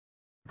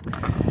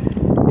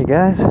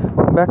guys,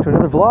 welcome back to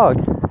another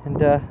vlog. And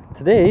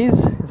today's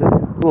is a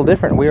little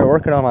different. We are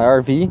working on my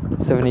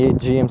RV 78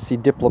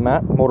 GMC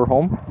Diplomat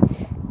motorhome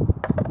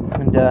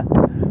and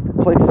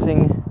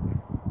replacing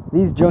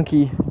these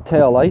junky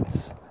tail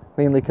lights,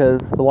 mainly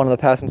because the one on the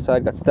passenger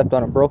side got stepped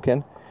on and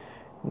broken,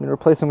 and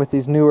replace them with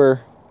these newer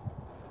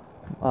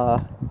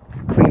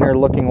cleaner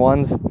looking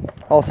ones.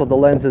 Also, the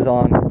lenses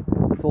on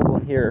this old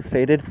one here are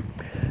faded.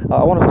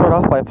 I want to start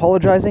off by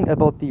apologizing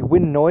about the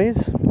wind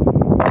noise.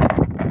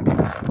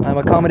 I'm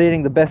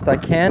accommodating the best I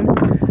can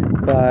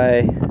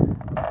by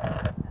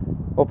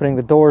opening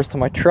the doors to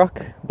my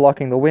truck,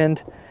 blocking the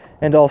wind,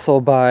 and also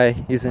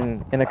by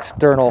using an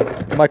external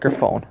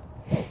microphone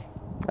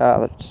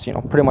that's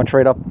pretty much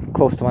right up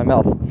close to my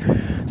mouth.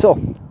 So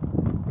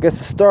I guess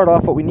to start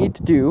off, what we need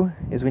to do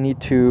is we need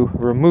to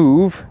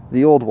remove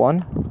the old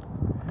one,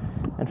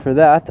 and for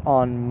that,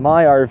 on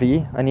my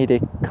RV I need a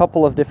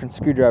couple of different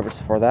screwdrivers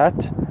for that,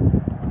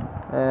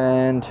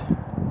 and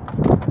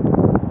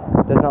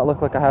does not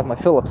look like I have my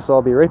Phillips, so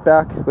I'll be right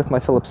back with my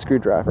Phillips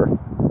screwdriver.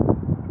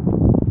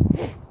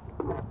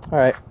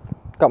 Alright,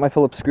 got my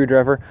Phillips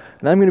screwdriver,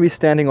 and I'm going to be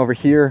standing over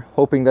here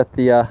hoping that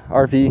the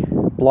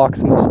RV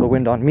blocks most of the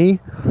wind on me.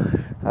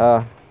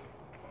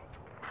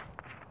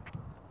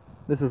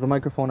 This is the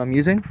microphone I'm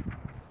using.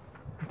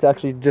 It's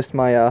actually just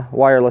my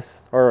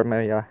wireless, or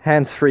my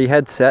hands-free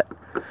headset.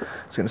 So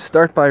I'm going to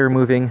start by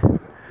removing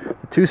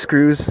the two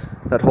screws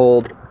that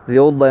hold the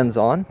old lens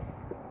on.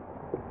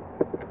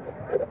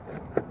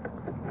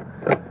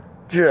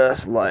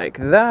 Just like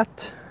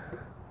that.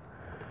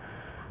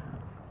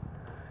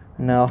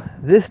 Now,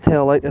 this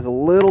tail light is a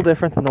little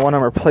different than the one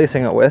I'm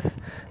replacing it with,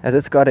 as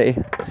it's got a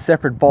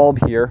separate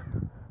bulb here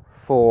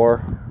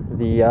for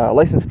the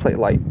license plate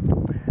light.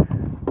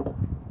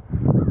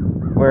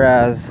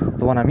 Whereas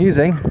the one I'm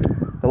using,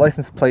 the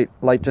license plate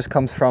light just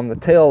comes from the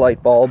tail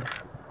light bulb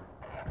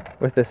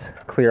with this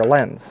clear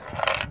lens.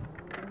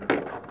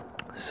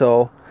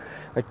 So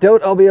I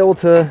doubt I'll be able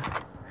to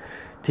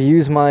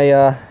use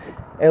my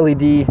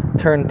LED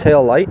turn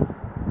tail light.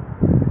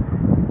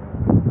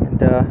 And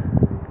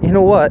you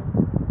know what?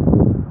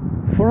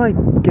 Before I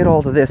get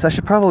all to this, I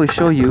should probably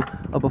show you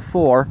a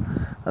before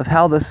of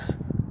how this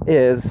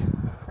is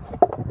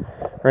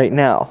right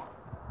now.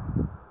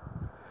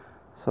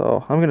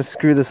 So I'm going to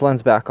screw this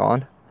lens back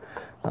on.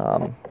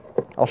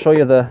 I'll show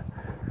you the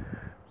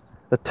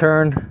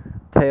turn,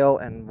 tail,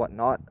 and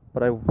whatnot,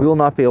 but I will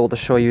not be able to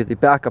show you the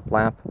backup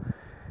lamp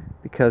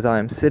because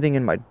I'm sitting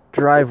in my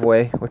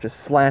driveway, which is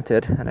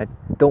slanted, and I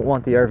don't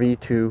want the RV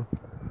to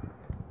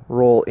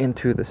roll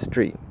into the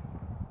street.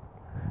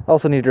 I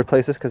also need to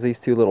replace this because these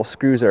two little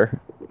screws are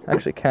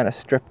actually kind of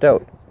stripped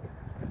out.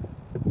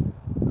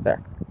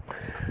 There.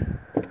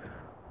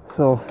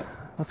 So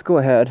let's go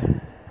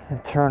ahead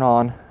and turn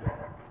on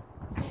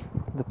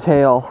the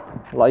tail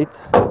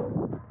lights,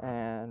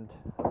 and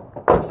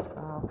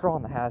I'll throw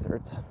on the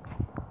hazards.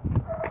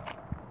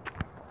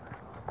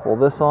 Pull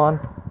this on.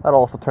 That'll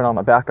also turn on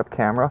my backup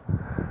camera.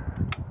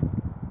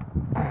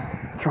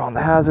 Throw on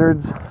the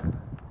hazards.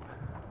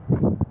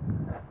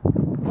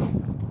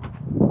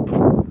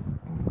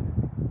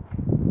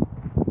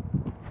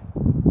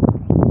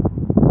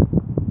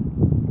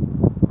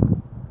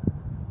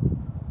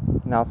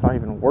 Now it's not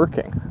even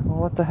working. Well,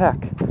 what the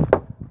heck?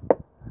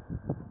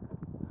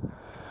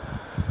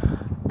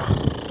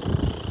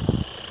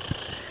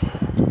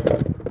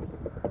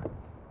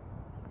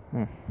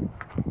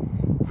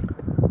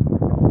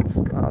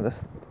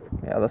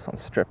 This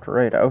one's stripped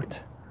right out.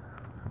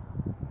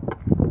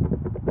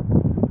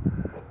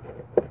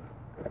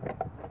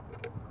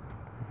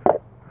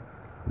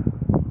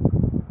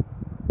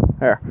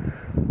 There.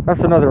 That's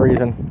another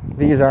reason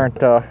these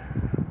aren't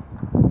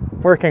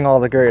working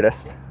all the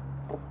greatest.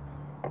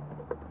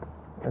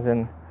 As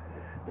in,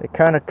 they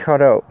kind of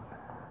cut out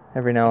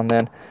every now and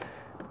then,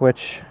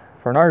 which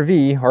for an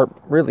RV, or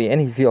really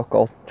any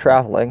vehicle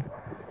traveling,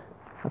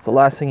 that's the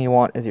last thing you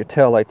want, is your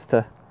taillights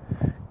to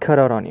cut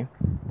out on you.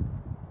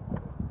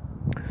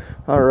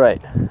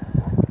 Alright,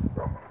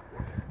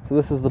 so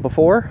this is the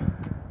before,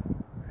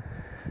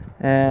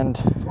 and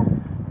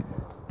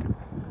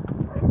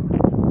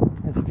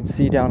as you can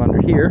see down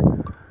under here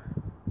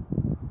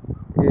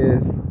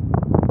is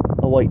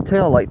a white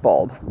tail light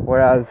bulb,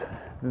 whereas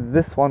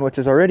this one, which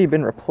has already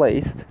been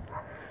replaced,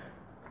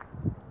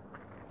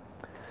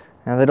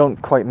 and they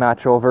don't quite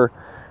match over.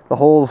 The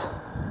holes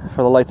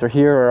for the lights are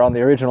here, or on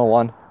the original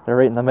one, they're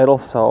right in the middle,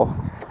 so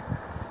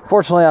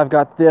fortunately I've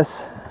got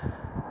this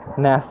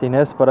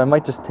nastiness, but I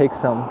might just take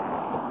some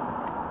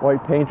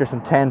white paint or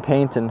some tan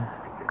paint and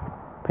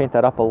paint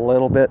that up a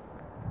little bit.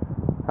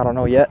 I don't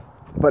know yet,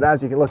 but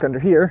as you can look under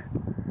here,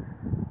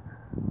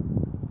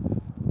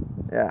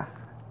 yeah.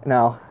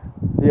 Now,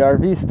 the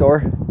RV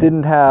store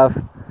didn't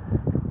have,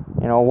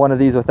 one of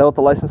these without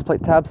the license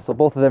plate tabs, so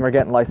both of them are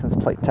getting license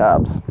plate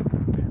tabs,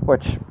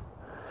 which,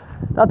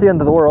 not the end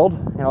of the world.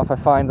 If I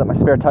find that my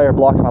spare tire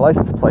blocks my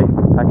license plate,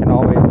 I can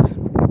always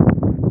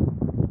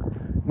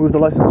move the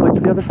license plate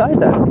to the other side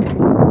then.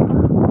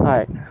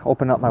 Alright,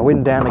 open up my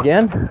wind dam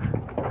again.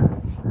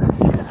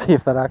 See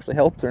if that actually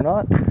helps or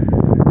not.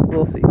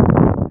 we'll see.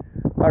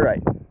 All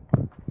right,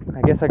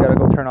 I guess I gotta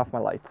go turn off my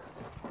lights.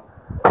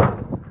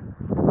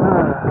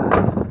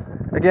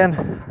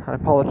 Again, I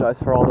apologize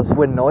for all this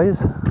wind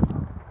noise,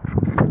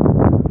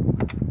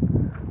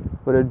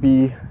 but it'd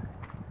be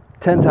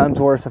 10 times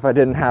worse if I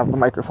didn't have the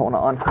microphone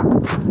on.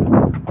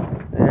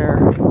 There,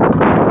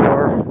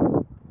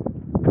 restore.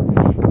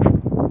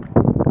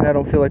 And I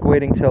don't feel like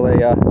waiting till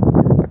a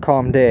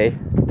calm day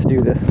to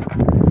do this,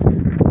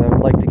 because I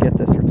would like to get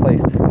this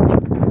replaced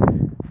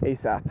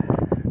ASAP.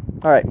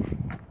 All right.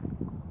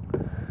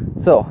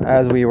 So,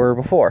 as we were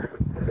before,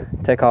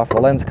 take off the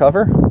lens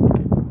cover. I'm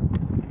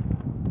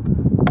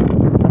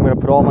going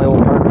to put all my old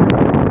hardware in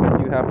because I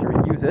do have to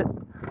reuse it.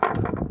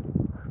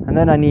 And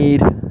then I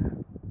need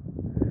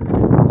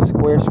a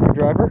square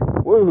screwdriver.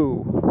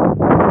 Woo!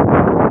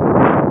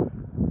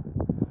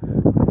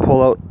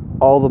 Pull out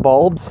all the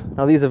bulbs.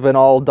 Now these have been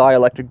all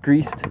dielectric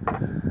greased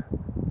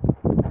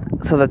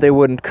so that they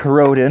wouldn't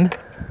corrode in.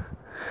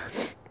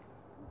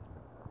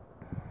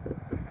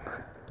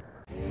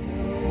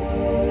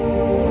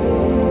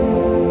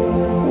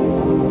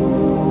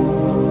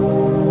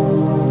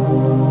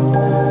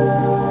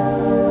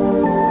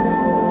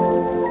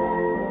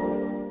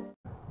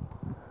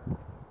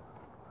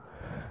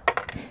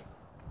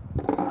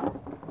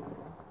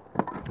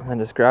 And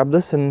just grab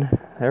this and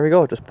there we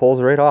go, it just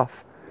pulls right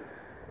off.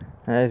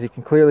 As you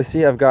can clearly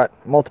see, I've got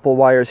multiple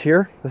wires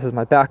here. This is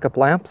my backup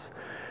lamps,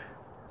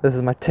 this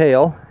is my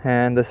tail,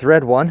 and this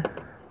red one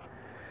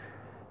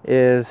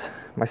is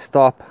my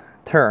stop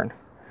turn.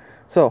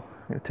 So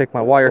I'm going to take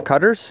my wire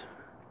cutters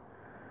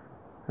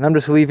and I'm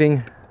just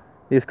leaving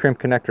these crimp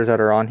connectors that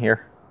are on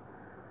here.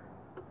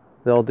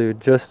 They'll do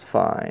just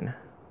fine.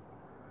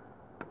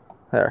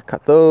 There,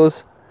 cut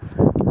those.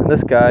 And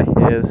this guy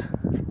is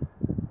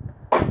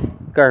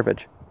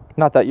garbage.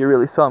 Not that you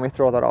really saw me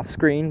throw that off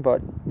screen,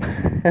 but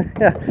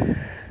yeah.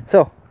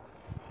 So,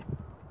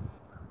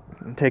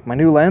 take my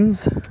new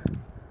lens,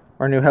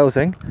 or new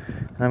housing,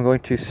 and I'm going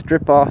to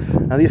strip off.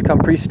 Now these come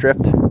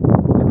pre-stripped. I'm just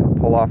going to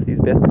pull off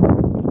these bits.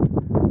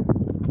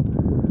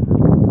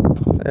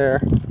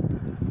 There.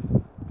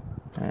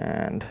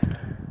 And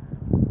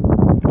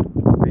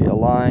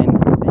realign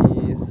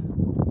these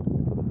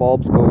so the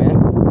bulbs go in.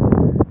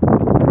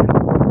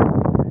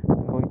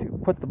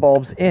 Put the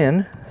bulbs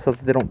in so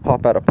that they don't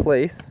pop out of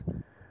place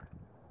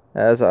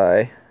as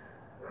I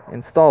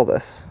install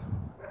this.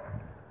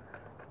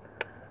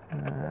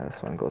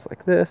 This one goes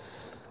like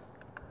this,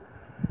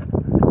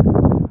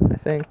 I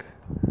think.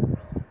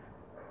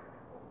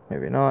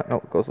 Maybe not. No,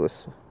 it goes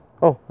this.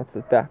 Oh, that's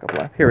the backup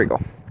lamp. Here we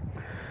go.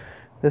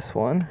 This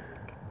one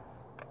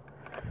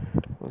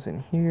goes in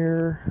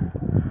here.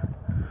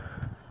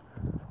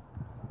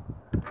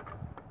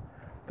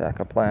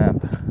 Backup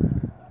lamp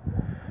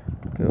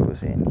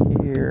goes in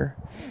here.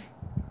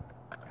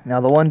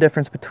 Now the one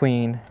difference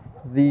between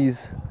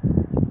these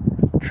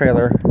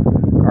trailer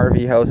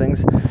RV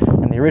housings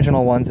and the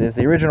original ones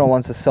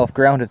is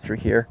self-grounded through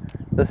here.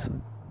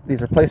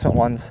 These replacement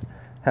ones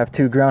have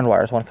two ground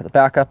wires, one for the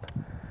backup,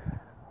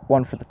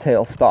 one for the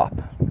tail stop.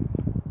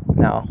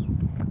 Now,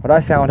 what I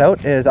found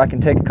out is I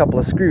can take a couple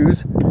of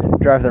screws,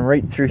 drive them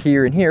right through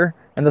here and here,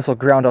 and this will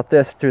ground out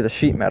this through the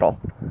sheet metal,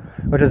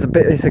 which is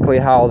basically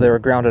how they were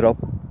grounded up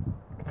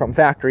from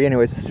factory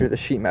anyways, is through the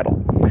sheet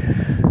metal.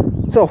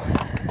 So,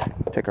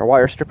 take our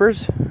wire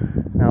strippers.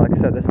 Now, like I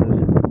said, this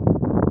is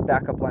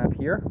backup lamp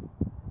here.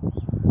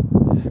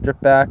 Strip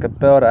back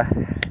about a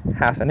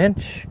 ½ an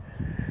inch.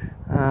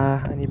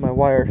 I need my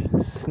wire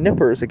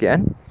snippers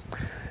again,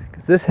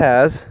 because this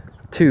has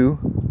two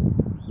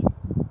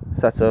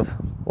sets of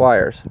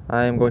wires.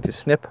 I am going to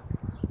snip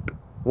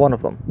one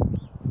of them,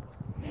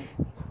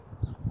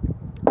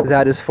 because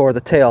that is for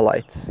the tail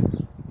lights.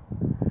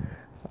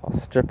 I'll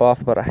strip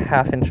off about a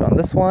 ½ inch on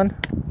this one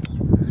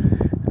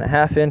and a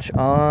 ½ inch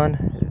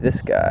on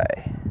this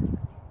guy.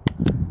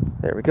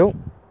 There we go.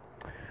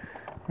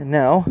 And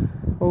now,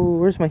 oh,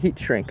 where's my heat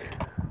shrink?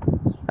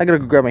 I gotta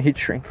go grab my heat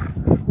shrink.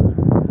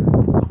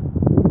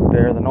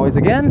 Bear the noise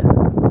again,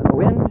 the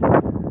wind.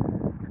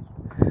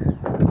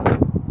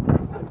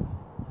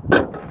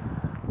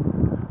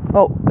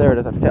 Oh, there it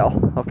is, it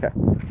fell. Okay.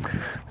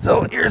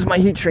 So here's my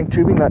heat shrink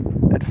tubing that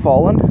had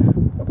fallen.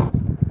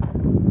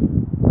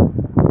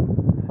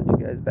 Set you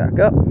guys back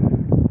up.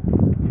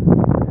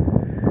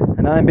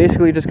 And I'm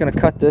basically just going to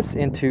cut this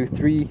into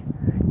 3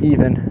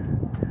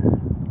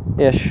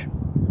 even-ish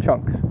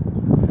chunks.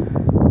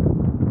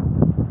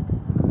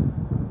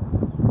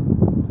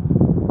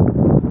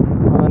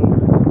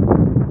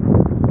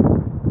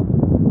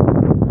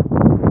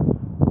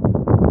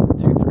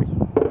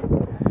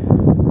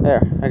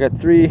 I got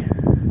 3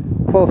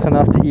 close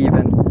enough to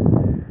even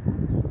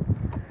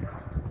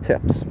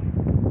tips.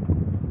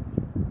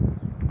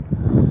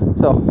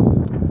 So,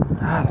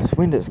 this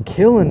wind is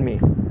killing me.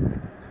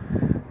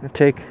 I'm going to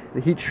take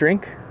the heat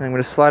shrink and I'm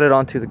going to slide it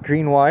onto the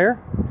green wire.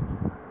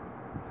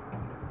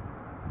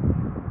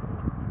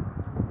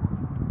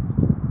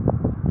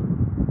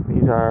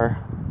 These are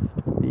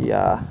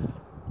the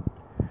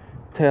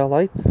tail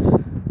lights.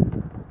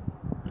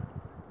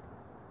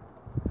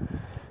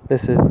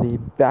 This is the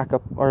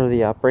backup, or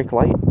the brake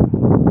light.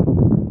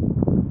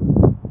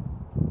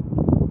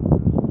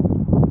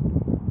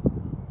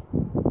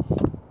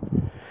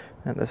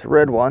 And this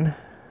red one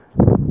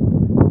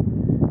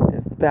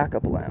is the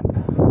backup lamp.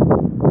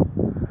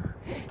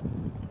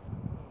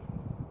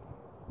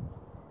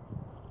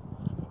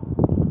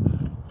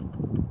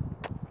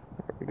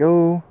 There we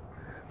go.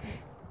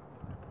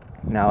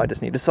 Now I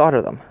just need to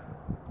solder them.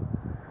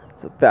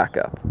 So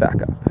backup.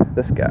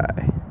 This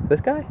guy. This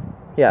guy?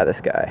 Yeah,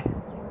 this guy.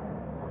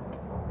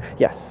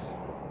 Yes.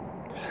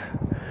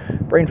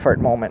 Brain fart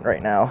moment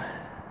right now.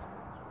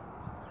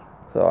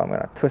 So I'm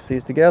going to twist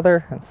these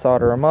together and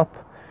solder them up.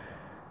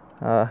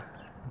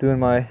 Doing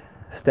my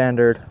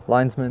standard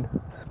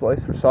linesman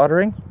splice for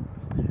soldering.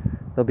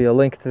 There'll be a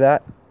link to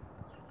that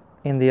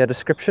in the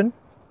description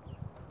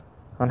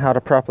on how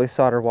to properly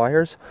solder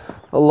wires,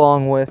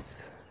 along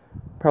with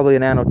probably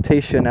an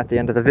annotation at the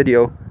end of the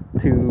video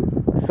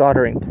to a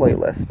soldering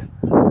playlist.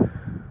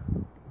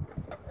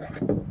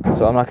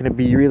 So I'm not going to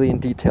be really in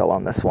detail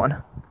on this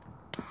one.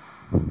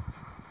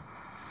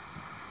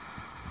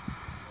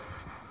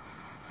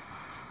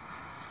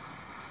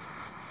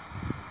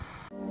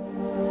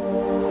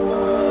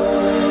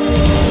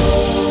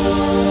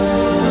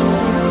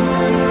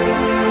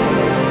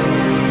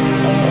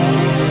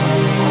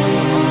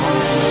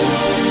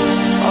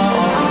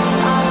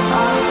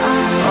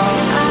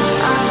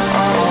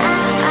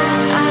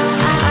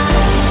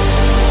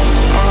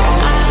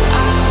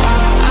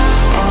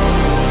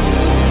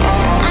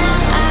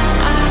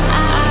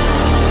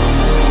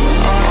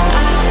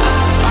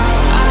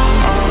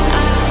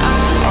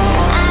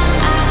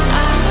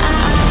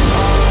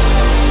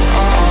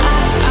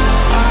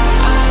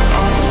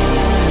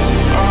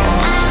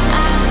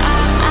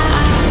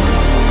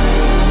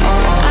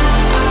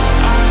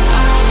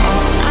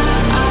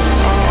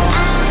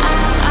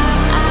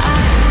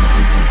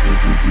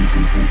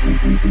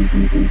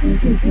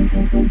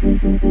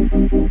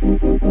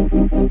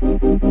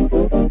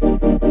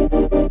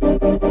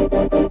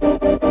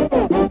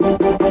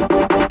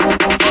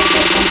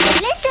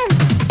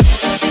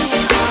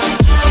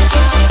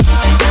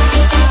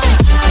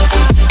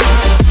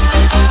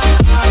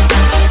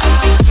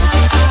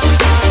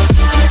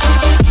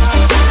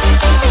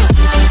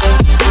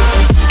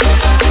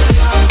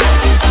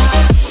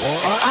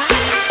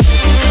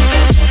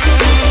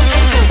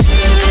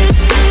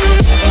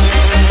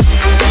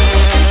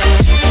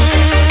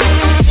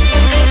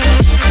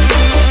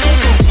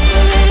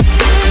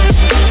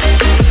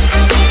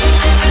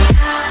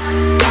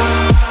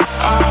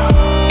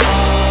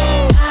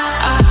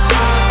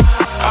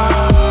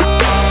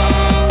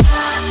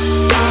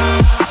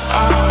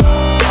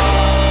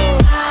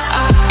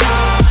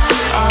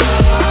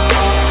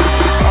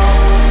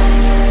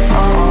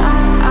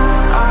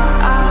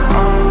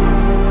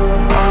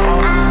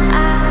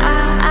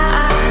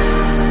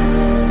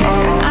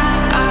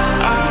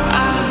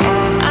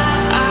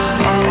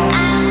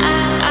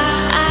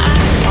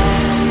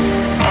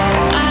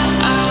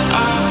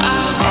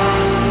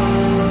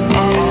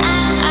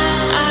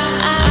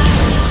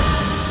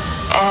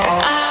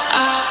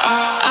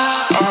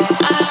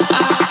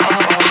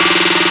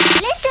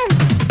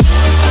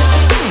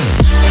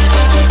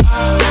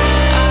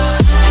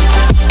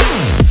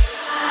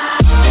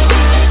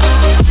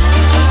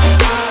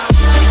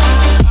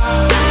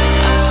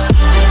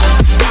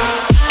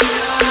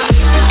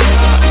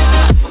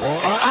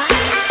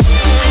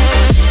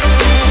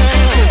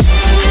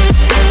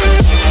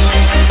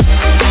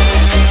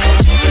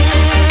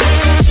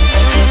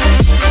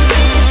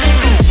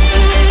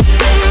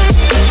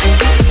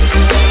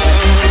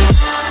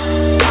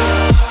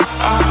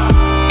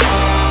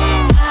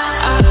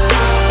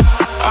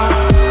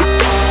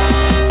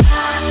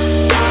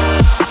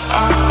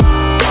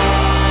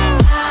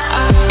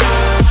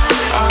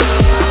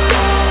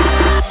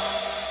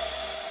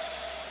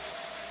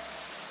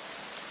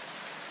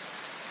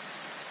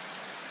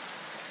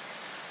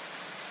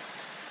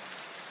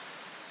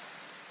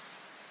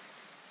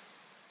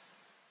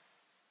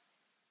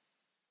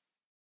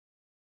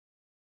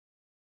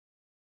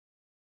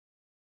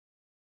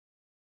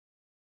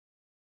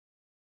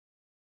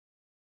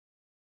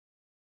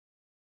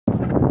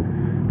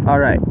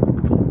 Alright,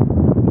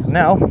 so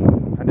now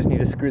I just need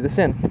to screw this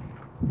in.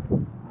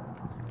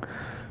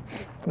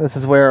 This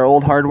is where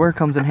old hardware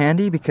comes in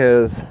handy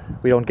because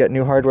we don't get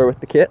new hardware with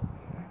the kit.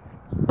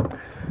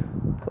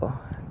 So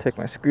take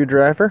my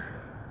screwdriver,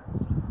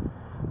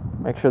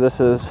 make sure this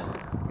is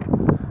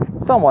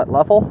somewhat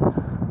level,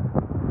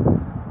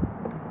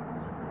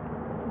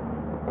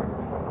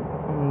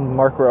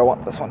 mark where I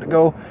want this one to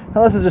go.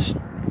 Now this is just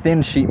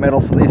thin sheet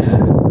metal, so these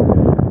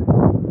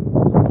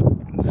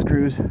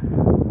screws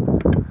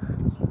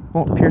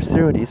won't pierce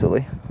through it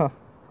easily. Huh.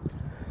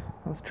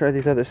 Let's try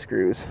these other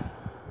screws.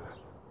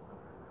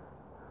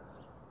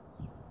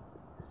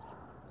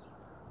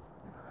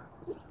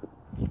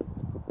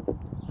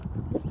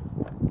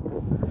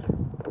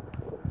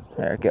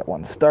 There, get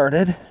one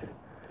started.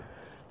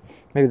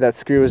 Maybe that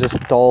screw is just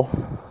dull,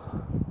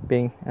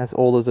 being as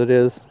old as it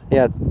is.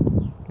 Yeah,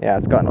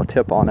 it's got no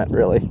tip on it,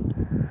 really.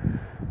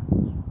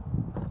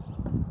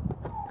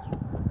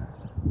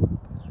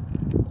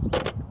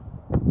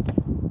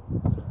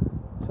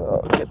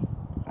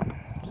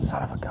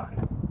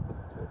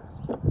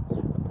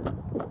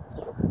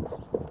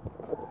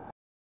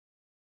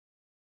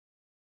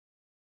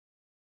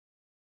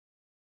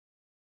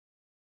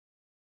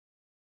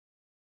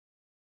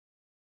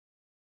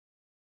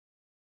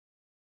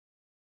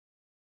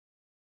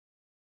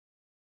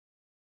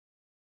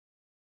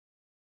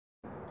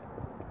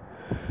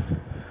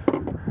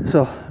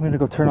 So I'm going to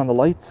go turn on the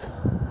lights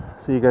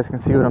so you guys can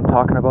see what I'm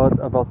talking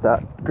about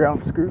that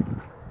ground screw.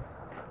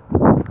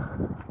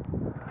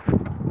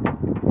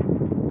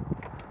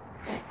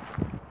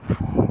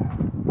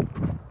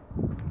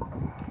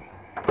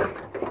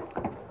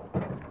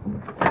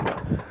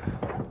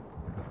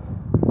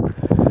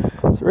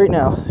 So right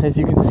now, as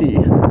you can see,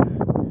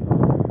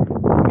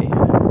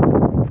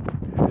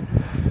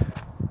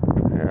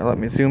 let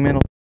me zoom in.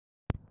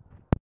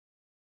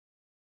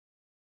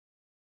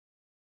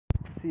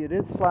 See, it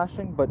is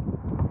flashing, but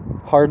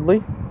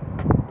hardly.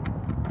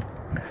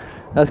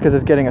 That's because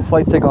it's getting a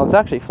slight signal. It's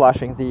actually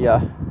flashing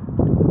the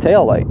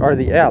tail light, or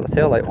the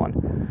tail light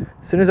one.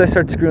 As soon as I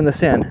start screwing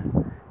this in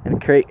and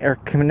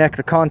connect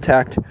a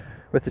contact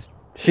with the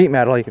sheet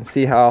metal, you can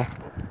see how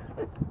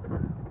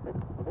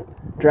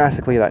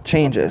drastically that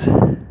changes.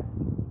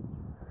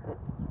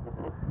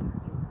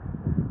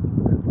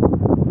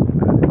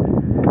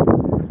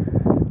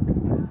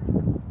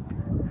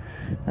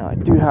 Now I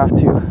do have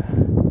to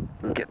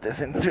get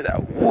this in through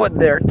that wood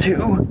there too,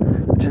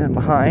 which is in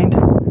behind,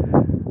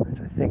 which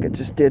I think it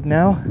just did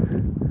now.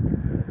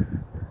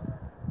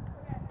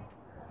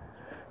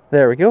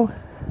 There we go.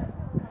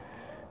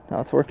 Now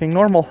it's working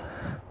normal.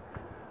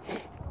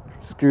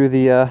 Screw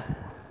the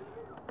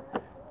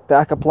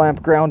backup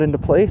lamp ground into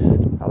place.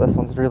 Now this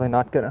one's really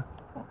not gonna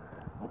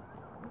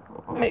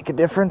make a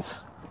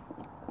difference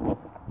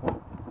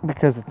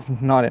because it's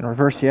not in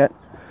reverse yet.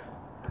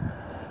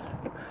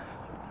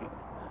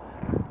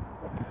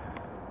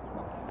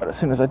 But as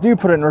soon as I do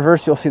put it in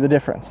reverse, you'll see the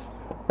difference.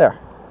 There.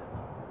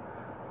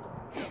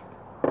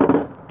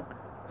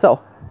 So,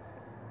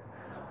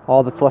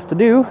 all that's left to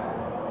do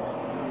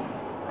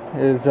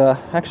is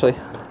actually,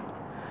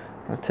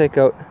 I'm going to take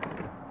out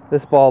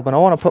this bulb, and I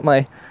want to put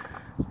my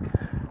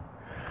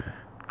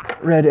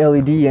red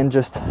LED in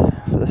just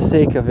for the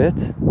sake of it.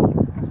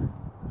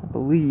 I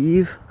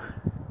believe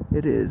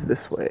it is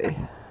this way.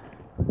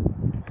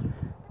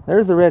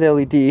 There's the red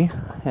LED,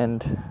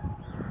 and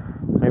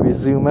maybe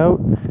zoom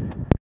out.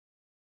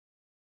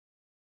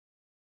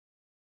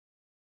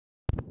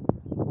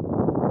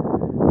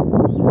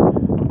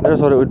 There's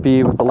what it would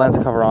be with the lens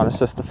cover on. It's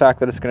just the fact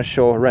that it's going to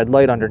show a red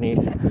light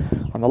underneath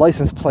on the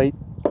license plate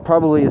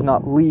probably is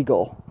not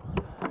legal.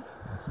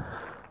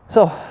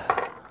 So,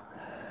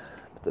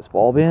 put this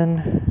bulb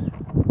in.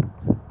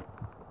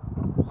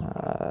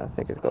 I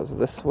think it goes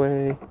this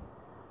way.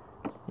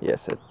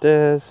 Yes, it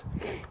does.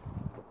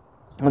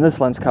 And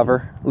this lens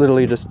cover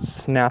literally just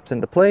snaps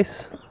into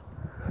place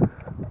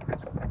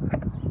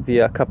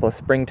via a couple of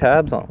spring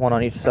tabs, one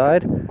on each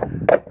side.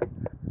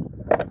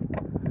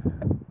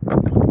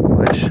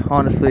 Which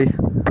honestly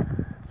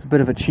is a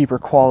bit of a cheaper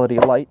quality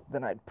light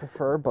than I'd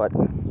prefer, but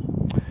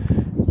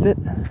that's it.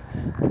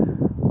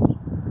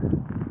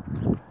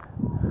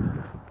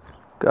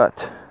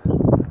 Got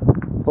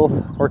both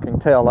working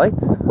tail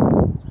lights.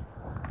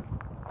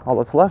 All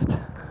that's left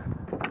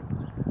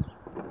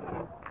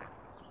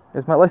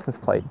is my license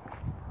plate.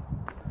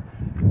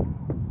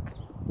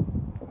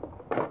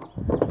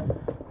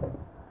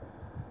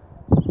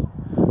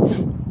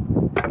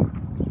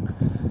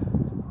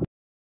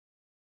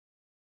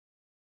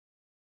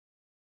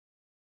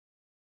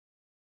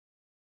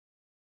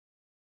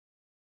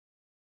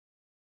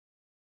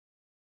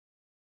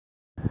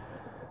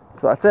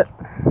 So that's it.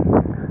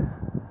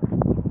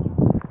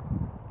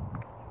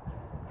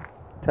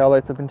 Tail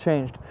lights have been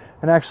changed.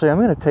 And actually, I'm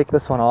going to take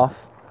this one off,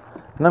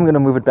 and I'm going to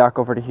move it back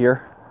over to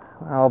here.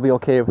 I'll be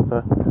okay with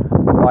the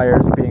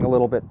wires being a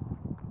little bit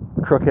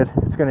crooked.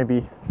 It's going to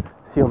be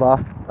sealed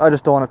off. I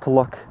just don't want it to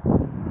look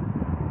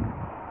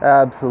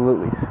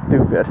absolutely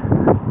stupid.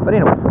 But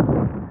anyways, if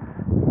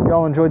you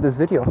all enjoyed this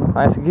video,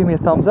 I ask you to give me a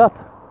thumbs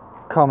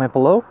up, comment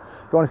below.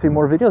 If you want to see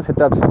more videos, hit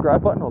that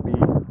subscribe button. It'll be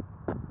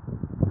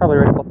probably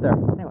right up there.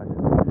 Anyways,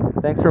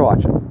 thanks for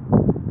watching.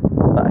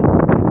 Bye.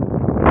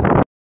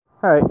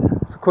 Alright,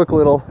 so quick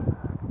little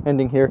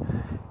ending here.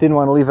 Didn't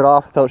want to leave it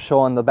off without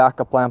showing the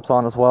backup lamps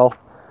on as well,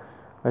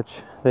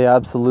 which they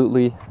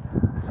absolutely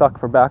suck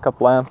for backup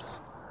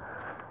lamps.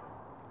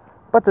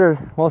 But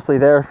they're mostly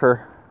there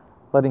for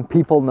letting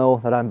people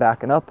know that I'm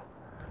backing up.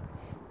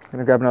 I'm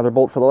gonna grab another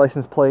bolt for the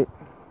license plate.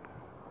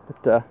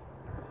 But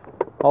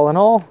all in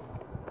all,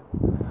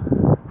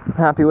 I'm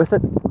happy with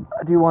it.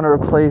 I do want to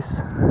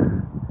replace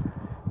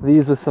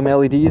these with some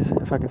LEDs,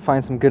 if I can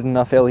find some good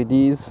enough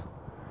LEDs.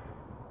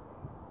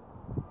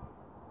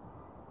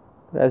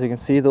 But as you can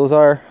see, those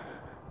are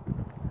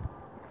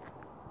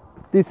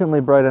decently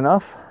bright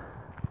enough.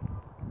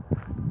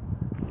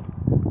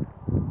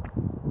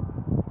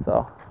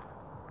 So,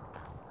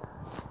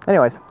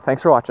 anyways,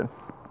 thanks for watching.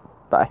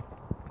 Bye.